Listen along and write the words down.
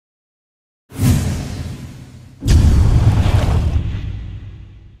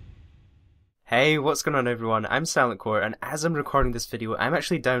Hey, what's going on everyone? I'm SilentCore, and as I'm recording this video, I'm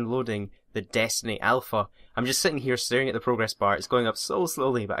actually downloading the Destiny Alpha. I'm just sitting here staring at the progress bar. It's going up so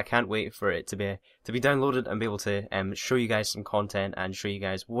slowly, but I can't wait for it to be downloaded and be able to show you guys some content and show you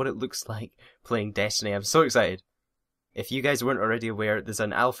guys what it looks like playing Destiny. I'm so excited. If you guys weren't already aware, there's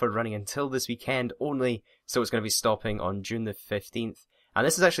an alpha running until this weekend only, so it's going to be stopping on June the 15th. And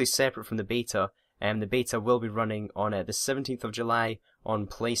this is actually separate from the beta. The beta will be running on the 17th of July on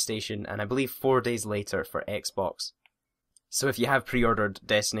PlayStation, and I believe 4 days later for Xbox. So if you have pre-ordered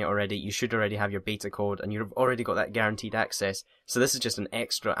Destiny already, you should already have your beta code, and you've already got that guaranteed access, so this is just an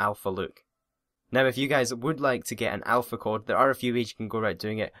extra alpha look. Now if you guys would like to get an alpha code, there are a few ways you can go about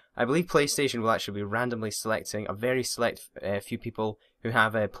doing it. I believe PlayStation will actually be randomly selecting a very select few people who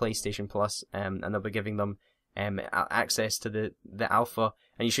have a PlayStation Plus, and they'll be giving them access to the alpha,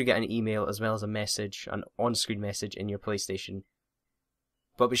 and you should get an email as well as a message, an on-screen message in your PlayStation.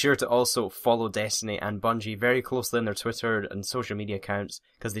 But be sure to also follow Destiny and Bungie very closely on their Twitter and social media accounts,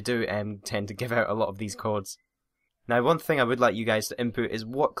 because they do tend to give out a lot of these codes. Now one thing I would like you guys to input is,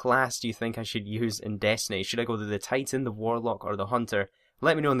 what class do you think I should use in Destiny? Should I go to the Titan, the Warlock, or the Hunter?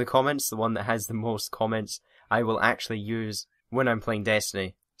 Let me know in the comments. The one that has the most comments I will actually use when I'm playing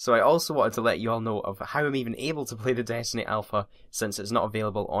Destiny. So I also wanted to let you all know of how I'm even able to play the Destiny Alpha, since it's not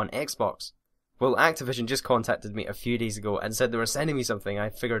available on Xbox. Well, Activision just contacted me a few days ago and said they were sending me something. I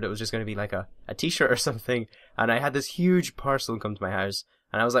figured it was just going to be like a t-shirt or something, and I had this huge parcel come to my house,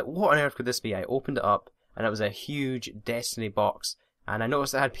 and I was like, what on earth could this be? I opened it up, and it was a huge Destiny box, and I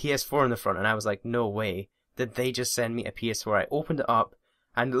noticed it had PS4 in the front, and I was like, no way, did they just send me a PS4? I opened it up,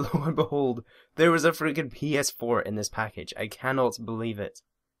 and lo and behold, there was a freaking PS4 in this package. I cannot believe it.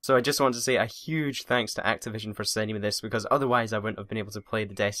 So I just want to say a huge thanks to Activision for sending me this, because otherwise I wouldn't have been able to play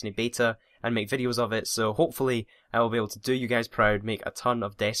the Destiny beta and make videos of it. So hopefully I will be able to do you guys proud, make a ton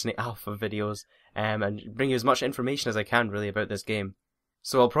of Destiny Alpha videos, and bring you as much information as I can really about this game.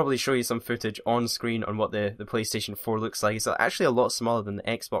 So I'll probably show you some footage on screen on what the PlayStation 4 looks like. It's actually a lot smaller than the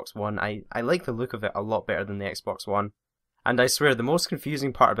Xbox One. I like the look of it a lot better than the Xbox One. And I swear, the most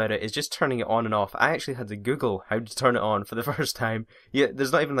confusing part about it is just turning it on and off. I actually had to Google how to turn it on for the first time. Yeah,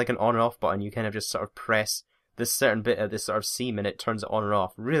 there's not even like an on and off button. You kind of just sort of press this certain bit of this sort of seam and it turns it on or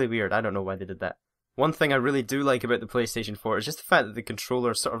off. Really weird. I don't know why they did that. One thing I really do like about the PlayStation 4 is just the fact that the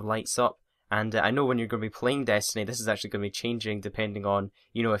controller sort of lights up. And I know when you're going to be playing Destiny, this is actually going to be changing depending on,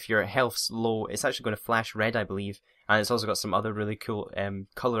 you know, if your health's low, it's actually going to flash red, I believe. And it's also got some other really cool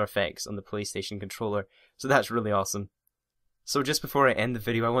color effects on the PlayStation controller. So that's really awesome. So just before I end the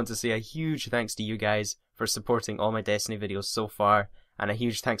video, I want to say a huge thanks to you guys for supporting all my Destiny videos so far, and a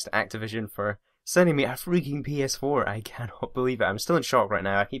huge thanks to Activision for sending me a freaking PS4. I cannot believe it. I'm still in shock right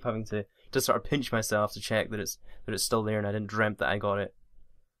now. I keep having to sort of pinch myself to check that it's still there, and I didn't dream that I got it.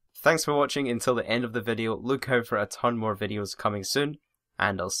 Thanks for watching until the end of the video. Look out for a ton more videos coming soon,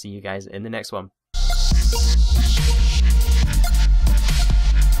 and I'll see you guys in the next one.